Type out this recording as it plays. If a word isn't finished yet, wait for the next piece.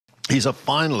He's a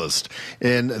finalist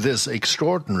in this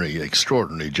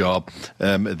extraordinary job.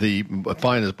 The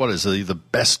finalist, what is it? The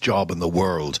best job in the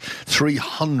world.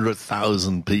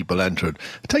 300,000 people entered.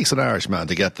 It takes an Irishman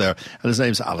to get there, and his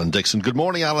name's Allan Dixon. Good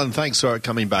morning, Allan. Thanks for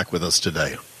coming back with us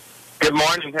today. Good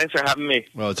morning. Thanks for having me.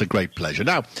 Well, it's a great pleasure.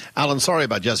 Now, Allan, sorry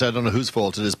about yesterday. I don't know whose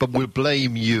fault it is, but we'll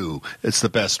blame you. It's the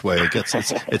best way.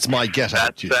 It's my get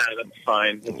out. That's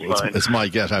fine. It's my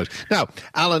get out. Now,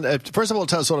 Allan, first of all,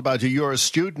 tell us all about you. You're a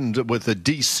student with the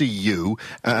DCU,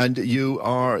 and you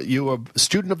are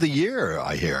student of the year,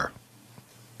 I hear.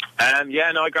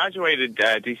 I graduated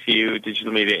DCU,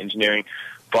 Digital Media Engineering,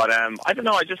 but I don't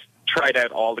know. I just tried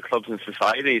out all the clubs and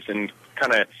societies and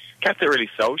kind of kept it really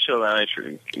social,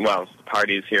 and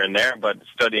parties here and there, but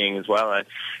studying as well. I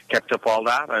kept up all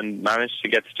that and managed to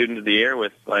get Student of the Year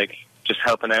with just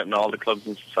helping out in all the clubs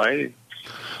and societies.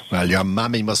 Well, your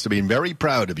mammy must have been very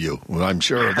proud of you. Well, I'm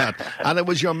sure of that. And it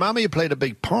was your mammy who played a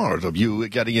big part of you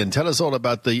getting in. Tell us all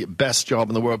about the best job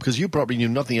in the world, because you probably knew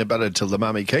nothing about it until the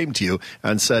mammy came to you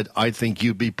and said, I think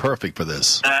you'd be perfect for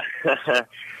this.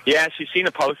 Yeah, she's seen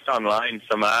a post online,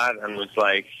 some ad, and was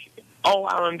like, oh,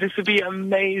 Allan, this would be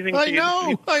amazing. I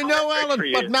know,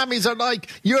 Allan. But mammies are like,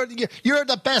 you're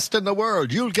the best in the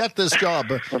world. You'll get this job.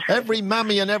 Every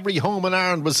mammy in every home in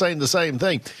Ireland was saying the same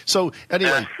thing. So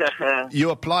anyway,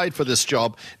 you applied for this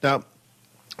job. Now,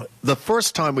 the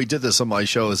first time we did this on my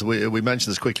show, as we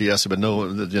mentioned this quickly yesterday,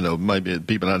 but maybe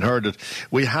people hadn't heard it.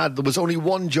 There was only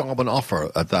one job on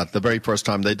offer at that, the very first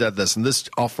time they did this, and this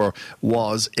offer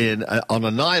was on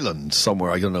an island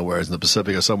somewhere. I don't know where, it's in the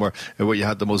Pacific or somewhere, where you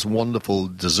had the most wonderful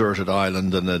deserted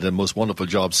island and the most wonderful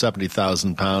job,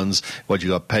 £70,000, what you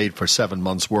got paid for 7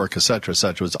 months' work, etc.,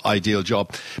 etc. It's an ideal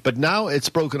job. But now it's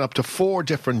broken up to 4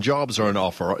 different jobs are on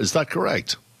offer. Is that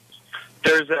correct?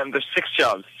 There's 6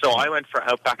 jobs. So I went for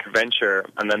Outback Adventure,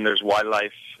 and then there's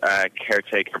Wildlife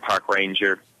Caretaker, Park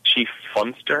Ranger, Chief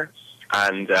Funster,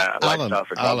 and Lifestyle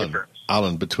Photographer.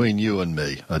 Allan, between you and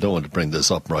me, I don't want to bring this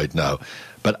up right now,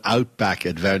 but Outback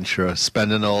Adventure,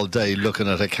 spending all day looking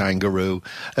at a kangaroo,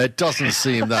 it doesn't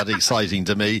seem that exciting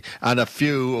to me. And a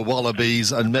few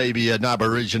wallabies and maybe an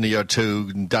aborigine or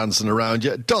two dancing around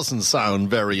you, it doesn't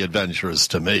sound very adventurous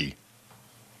to me.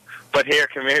 But here,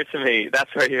 come here to me.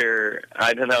 That's where you're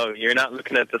not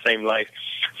looking at the same life.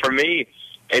 For me,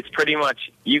 it's pretty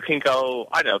much, you can go,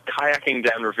 kayaking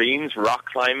down ravines, rock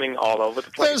climbing all over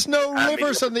the place. There's no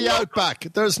rivers in the outback.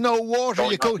 There's no water.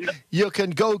 You can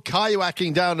go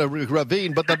kayaking down a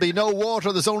ravine, but there'll be no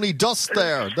water. There's only dust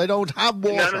there. They don't have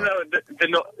water.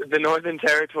 No. The Northern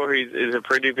Territory is a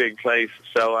pretty big place.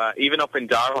 So even up in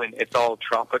Darwin, it's all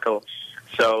tropical.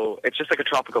 So it's just like a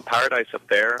tropical paradise up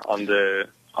there on the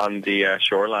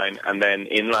shoreline, and then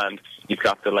inland you've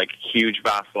got the huge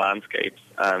vast landscapes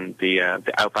and the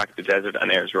outback, the desert,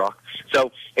 and Ayers Rock.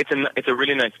 So it's a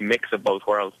really nice mix of both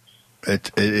worlds.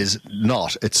 It is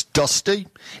not. It's dusty.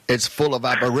 It's full of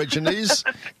aborigines.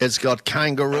 It's got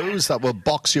kangaroos that will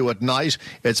box you at night.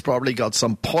 It's probably got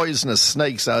some poisonous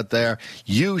snakes out there.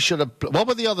 You should have. What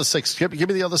were the other 6? Give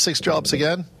me the other 6 jobs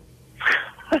again.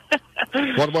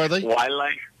 What were they?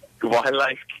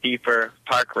 Wildlife Keeper,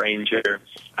 Park Ranger,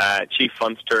 Chief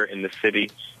Funster in the city,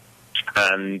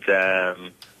 and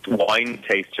Wine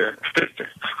Taster.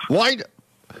 Wine?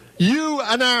 You,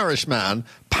 an Irishman,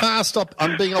 passed up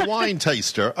on being a wine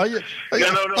taster. Are you?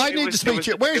 No. I need to speak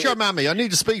to you. Where's your mammy? I need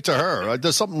to speak to her.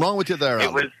 There's something wrong with you there,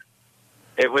 Allan.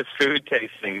 It was food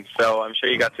tasting, so I'm sure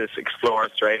you got to explore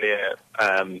Australia,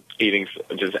 eating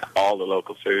just all the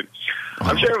local food.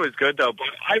 I'm sure it was good, though, but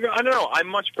I don't know. I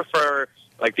much prefer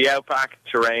the outback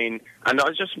terrain, and I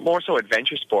was just more so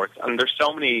adventure sports. And there's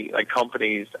so many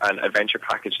companies and adventure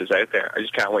packages out there. I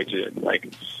just can't wait to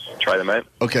try them out.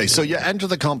 Okay, so you enter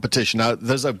the competition. Now,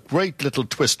 there's a great little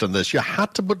twist on this. You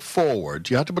had to put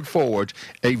forward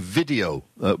a video.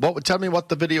 Tell me what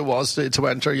the video was to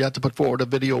enter. You had to put forward a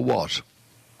video. What?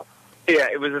 Yeah,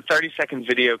 it was a 30-second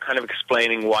video, kind of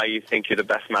explaining why you think you're the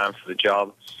best man for the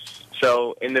job.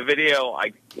 So in the video,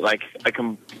 I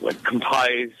composed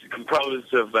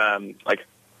of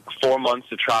 4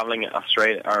 months of traveling in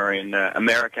Australia or in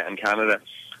America and Canada,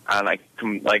 and I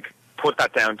put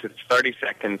that down to 30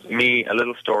 seconds. Me, a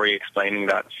little story explaining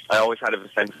that I always had a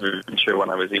sense of adventure when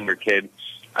I was a younger kid,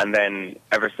 and then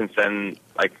ever since then,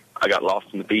 I got lost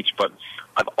on the beach, but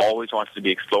I've always wanted to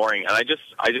be exploring, and I just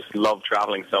love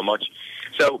traveling so much.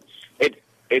 So with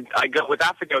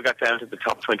that video, I got down to the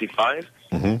top 25.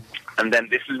 Mm-hmm. And then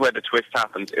this is where the twist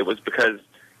happens. It was because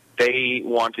they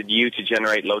wanted you to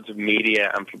generate loads of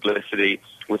media and publicity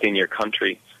within your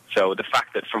country. So the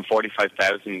fact that from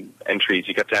 45,000 entries,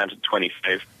 you got down to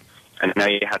 25. And now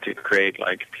you had to create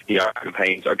like PR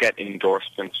campaigns or get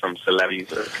endorsements from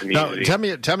celebrities or community.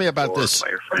 Now, tell me about this.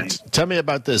 Tell me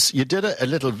about this. You did a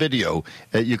little video.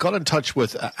 You got in touch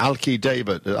with Alki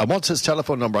David. I want his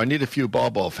telephone number. I need a few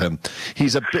bob off him.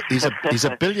 He's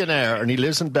a billionaire and he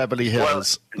lives in Beverly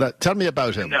Hills. Well, tell me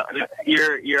about him. No,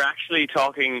 you're actually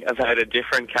talking about a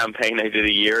different campaign I did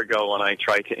a year ago when I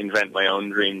tried to invent my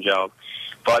own dream job.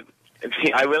 But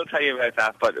I will tell you about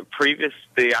that, but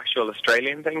the actual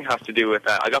Australian thing has to do with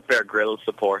I got Bear Grylls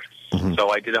support,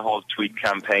 so I did a whole tweet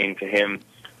campaign to him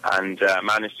and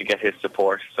managed to get his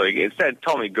support. So he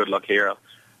told me good luck hero.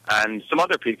 And some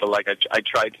other people, like I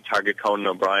tried to target Conan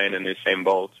O'Brien and Usain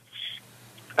Bolt,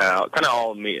 kind of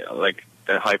all like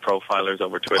the high profilers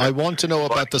over Twitter. I want to know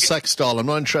about the sex doll. I'm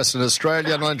not interested in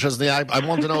Australia, I'm not interested in I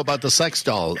want to know about the sex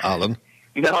doll, Alan.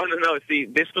 No. See,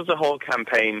 this was a whole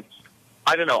campaign.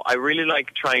 I don't know. I really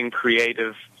like trying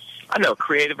creative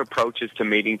approaches to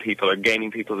meeting people or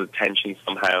gaining people's attention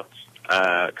somehow.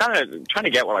 Kind of trying to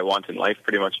get what I want in life,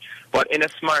 pretty much, but in a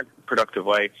smart, productive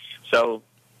way. So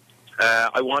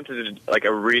I wanted like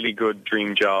a really good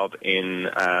dream job in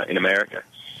America.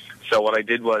 So what I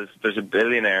did was, there's a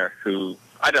billionaire who,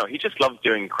 I don't know, he just loves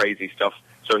doing crazy stuff.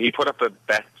 So he put up a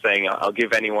bet saying, I'll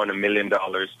give anyone $1 million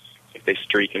if they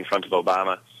streak in front of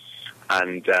Obama.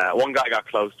 And one guy got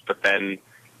close, but then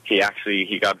he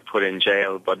got put in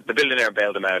jail. But the billionaire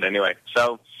bailed him out anyway.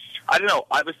 So I don't know.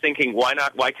 I was thinking, why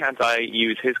not? Why can't I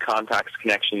use his contacts,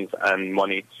 connections, and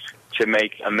money to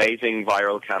make amazing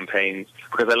viral campaigns?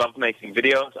 Because I love making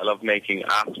videos. I love making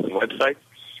apps and websites.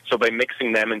 So by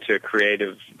mixing them into a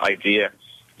creative idea,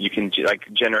 you can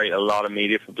generate a lot of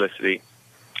media publicity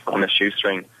on a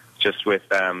shoestring just with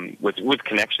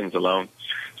connections alone.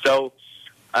 So.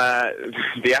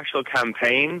 The actual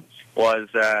campaign was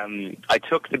I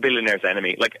took the billionaire's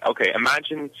enemy. Like, okay,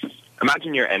 imagine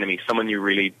your enemy, someone you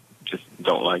really just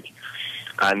don't like.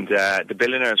 And the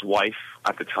billionaire's wife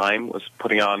at the time was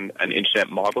putting on an internet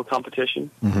model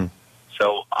competition. Mm-hmm.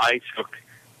 So I took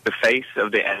the face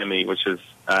of the enemy, which is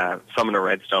Summoner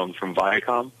Redstone from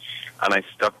Viacom, and I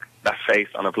stuck that face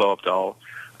on a blow-up doll,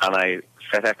 and I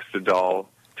FedExed the doll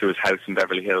to his house in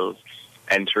Beverly Hills,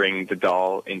 entering the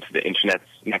doll into the internet's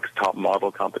next top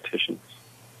model competition.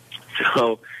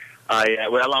 So I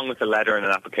went along with a letter and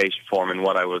an application form and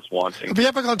what I was wanting. Have you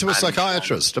ever gone to a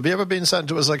psychiatrist? Have you ever been sent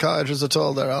to a psychiatrist at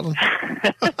all there, Alan?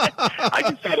 I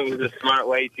just thought it was a smart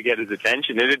way to get his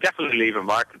attention. It would definitely leave a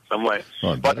mark in some way.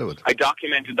 Oh, but I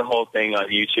documented the whole thing on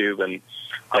YouTube and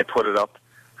I put it up.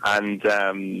 And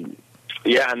and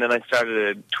then I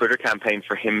started a Twitter campaign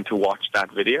for him to watch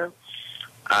that video.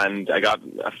 And I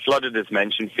flooded his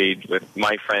mention feed with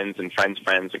my friends and friends'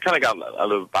 friends. I kind of got a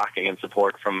little backing and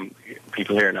support from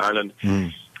people here in Ireland.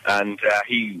 Mm. And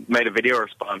he made a video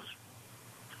response.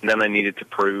 And then I needed to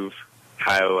prove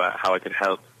how I could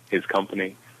help his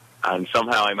company. And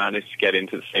somehow I managed to get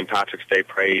into the St. Patrick's Day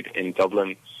Parade in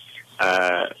Dublin.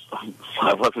 I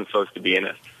wasn't supposed to be in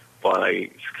it, but I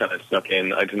kind of snuck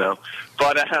in. I don't know.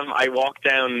 But I walked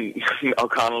down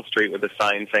O'Connell Street with a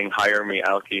sign saying, "Hire me,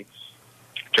 Alki,"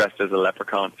 dressed as a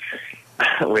leprechaun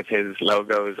with his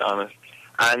logos on it.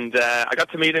 And I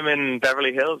got to meet him in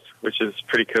Beverly Hills, which is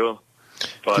pretty cool.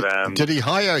 But did he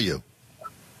hire you?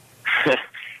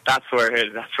 That's where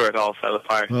it all fell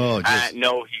apart. Oh,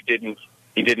 no, he didn't.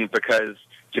 He didn't because,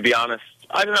 to be honest,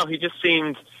 I don't know, he just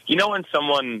seemed,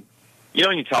 when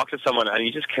you talk to someone and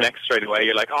you just connect straight away,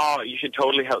 you're like, oh, you should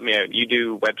totally help me out. You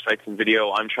do websites and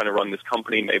video. I'm trying to run this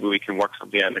company. Maybe we can work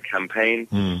something out in the campaign.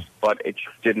 Mm. But it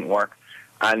just didn't work.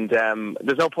 And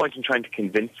there's no point in trying to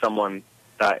convince someone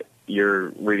that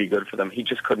you're really good for them. He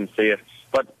just couldn't see it.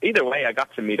 But either way, I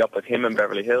got to meet up with him in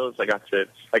Beverly Hills.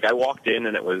 I walked in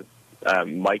and it was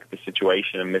Mike the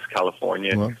Situation in Miss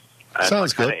California. Well, and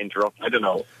sounds good. I don't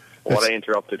know what I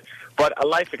interrupted. But a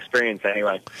life experience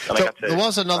anyway. And so there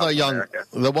was another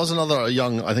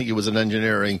young, I think he was an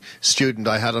engineering student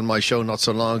I had on my show not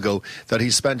so long ago, that he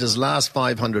spent his last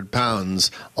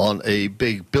 £500 on a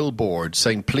big billboard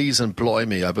saying, "Please employ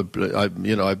me. I've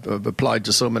applied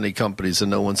to so many companies and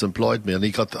no one's employed me." And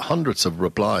he got hundreds of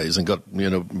replies and got,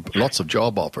 lots of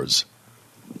job offers.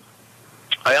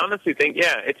 I honestly think,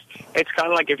 it's kind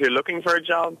of like if you're looking for a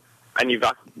job and you've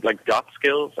got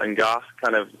skills and got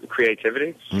kind of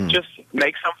creativity, just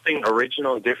make something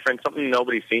original, different, something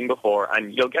nobody's seen before,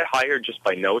 and you'll get hired just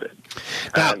by notice.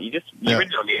 You really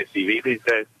don't need a CV these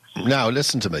days. Now,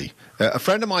 listen to me. A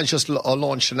friend of mine just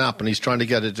launched an app, and he's trying to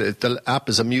get it. The app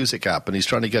is a music app, and he's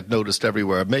trying to get noticed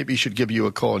everywhere. Maybe he should give you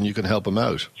a call, and you can help him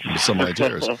out with some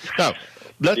ideas. Now,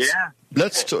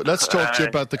 let's talk to you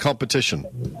about the competition.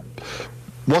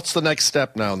 What's the next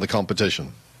step now in the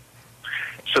competition?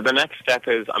 So the next step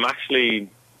is I've actually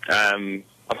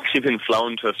been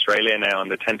flown to Australia now on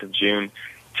the 10th of June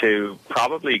to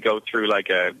probably go through like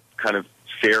a kind of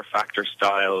Fear Factor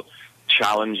style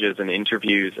challenges and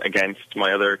interviews against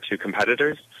my other two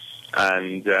competitors,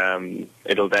 and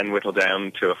it'll then whittle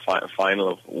down to a final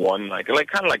of one, like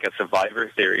kind of like a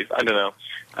Survivor series. I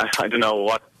don't know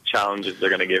what challenges they're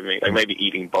going to give me, like maybe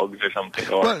eating bugs or something,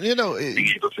 or being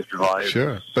able to survive.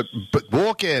 Sure, but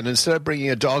walk in, instead of bringing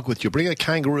a dog with you, bring a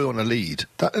kangaroo on a lead.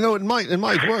 It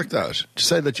might work. That to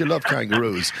say that you love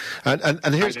kangaroos, and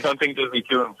here's, I don't think they'll be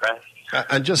too impressed.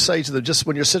 And just say to them, just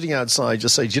when you're sitting outside,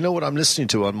 just say, do you know what I'm listening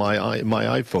to on my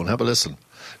iPhone? Have a listen.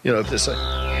 You know, if they say...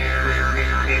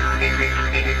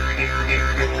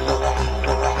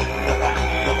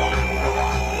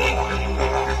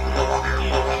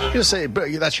 You say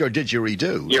that's your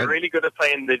didgeridoo. You're really good at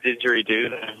playing the didgeridoo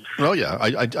then. Oh yeah,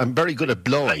 I'm very good at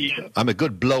blowing. I'm a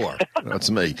good blower.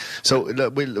 That's me. So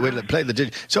we'll play the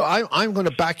didgeridoo. So I'm going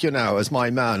to back you now as my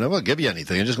man. I won't give you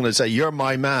anything. I'm just going to say you're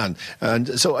my man.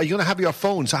 And so are you going to have your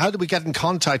phone? So how do we get in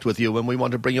contact with you when we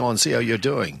want to bring you on and see how you're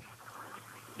doing?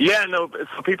 Yeah, no,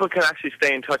 so people can actually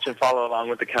stay in touch and follow along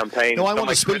with the campaign. No, I want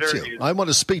to speak to you. I want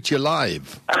to speak to you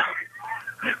live.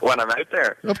 When I'm out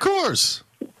there? Of course.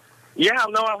 Yeah,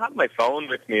 no, I'll have my phone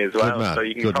with me as well, so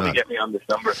you can probably get me on this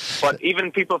number. But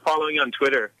even people following on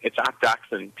Twitter, it's at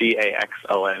Daxon,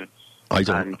 Daxon.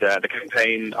 And the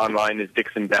campaign online is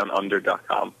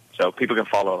DixonDownUnder.com. So people can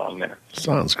follow along there.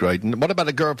 Sounds great. And what about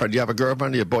a girlfriend? Do you have a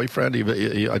girlfriend? Do you have a boyfriend?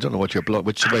 I don't know what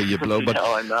which way you blow. But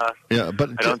no, I'm not. Yeah,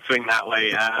 but I don't swing that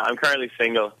way. I'm currently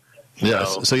single.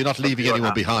 Yes, so you're not leaving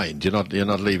anyone behind. You're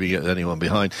not leaving anyone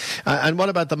behind. And what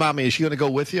about the mommy? Is she going to go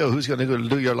with you? Who's going to go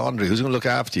do your laundry? Who's going to look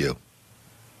after you?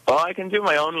 Well, I can do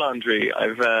my own laundry.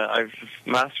 I've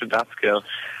mastered that skill.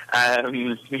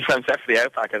 I'm set for the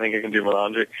outback. I think I can do my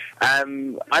laundry. I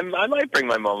might bring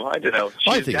my mum. I don't know.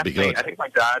 I think it'd be good. I think my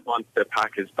dad wants to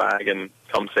pack his bag and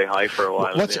come say hi for a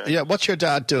while. What's your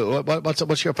dad do?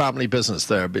 What's your family business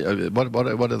there?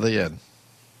 What are they in?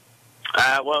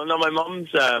 Well, no, my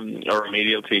mum's a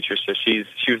remedial teacher, so she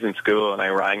was in school and I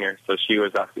rang her, so she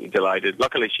was absolutely delighted.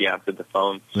 Luckily, she answered the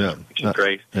phone, which is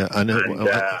great. Yeah, I know. And,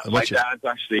 my dad's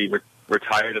actually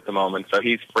retired at the moment, so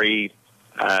he's free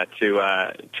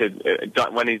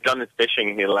when he's done his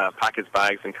fishing, he'll pack his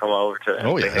bags and come over to.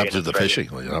 Oh, you have to do the fishing.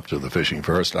 Well, you have to do the fishing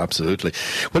first, absolutely.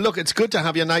 Well, look, it's good to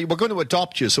have you now. We're going to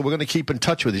adopt you, so we're going to keep in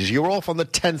touch with you. You're off on the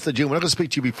 10th of June. We're not going to speak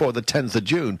to you before the 10th of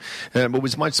June, but we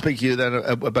might speak to you then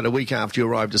about a week after you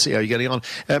arrive to see how you're getting on.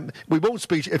 We won't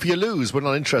speak if you lose. We're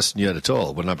not interested in you at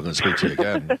all. We're never going to speak to you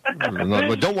again.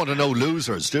 We don't want to know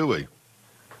losers, do we?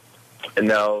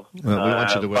 No, we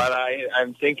want you to win. But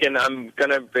I'm thinking I'm going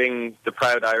to bring the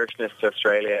proud Irishness to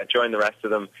Australia, join the rest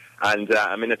of them, and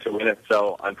I'm in it to win it,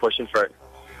 so I'm pushing for it.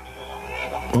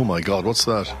 Oh my God, what's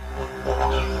that?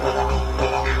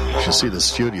 You should see the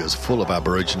studio is full of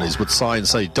Aborigines with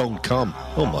signs say, "Don't come."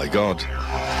 Oh my God.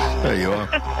 There you are.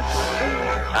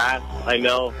 I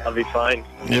know, I'll be fine.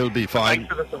 You'll be fine.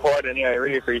 Thanks for the support anyway, I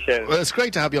really appreciate it. Well, it's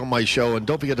great to have you on my show, and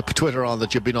don't forget to put Twitter on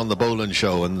that you've been on the Boland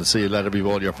Show and let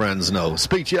all your friends know.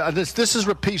 Speak to you, and this is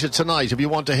repeated tonight if you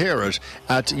want to hear it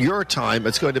at your time.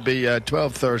 It's going to be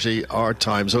 12:30 our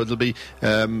time, so it'll be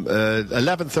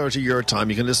 11:30 your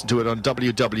time. You can listen to it on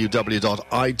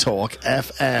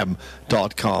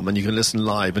www.iTalkFM.com, and you can listen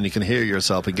live and you can hear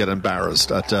yourself and get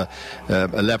embarrassed at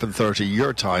 11:30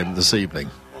 your time this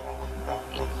evening.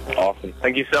 Awesome.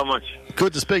 Thank you so much.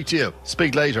 Good to speak to you.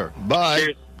 Speak later. Bye.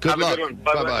 Cheers. Good Have luck. A good one.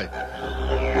 Bye-bye.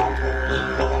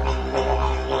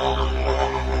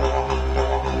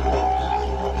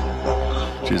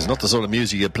 It's not the sort of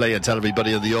music you play and tell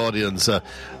everybody in the audience,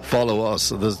 follow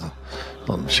us.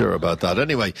 I'm sure about that.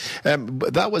 Anyway,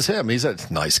 that was him. He's a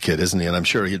nice kid, isn't he? And I'm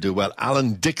sure he'll do well.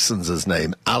 Allan Dixon's his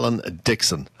name. Allan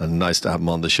Dixon. And nice to have him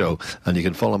on the show. And you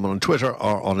can follow him on Twitter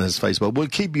or on his Facebook. We'll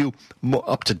keep you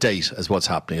up to date as what's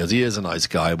happening, as he is a nice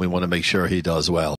guy and we want to make sure he does well.